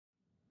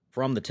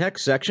From the tech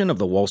section of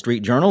the Wall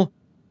Street Journal,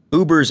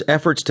 Uber's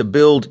efforts to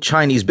build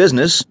Chinese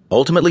business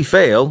ultimately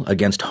fail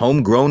against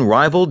homegrown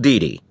rival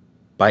Didi,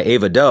 by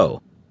Ava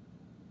Doe.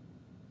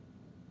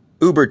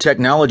 Uber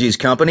Technologies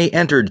Company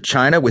entered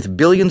China with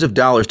billions of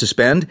dollars to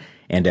spend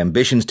and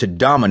ambitions to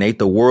dominate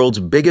the world's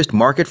biggest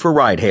market for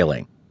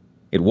ride-hailing.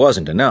 It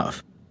wasn't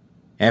enough.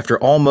 After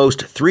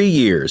almost 3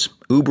 years,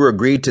 Uber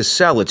agreed to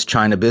sell its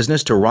China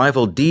business to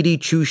rival Didi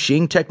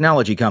Chuxing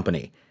Technology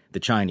Company, the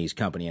Chinese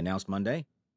company announced Monday.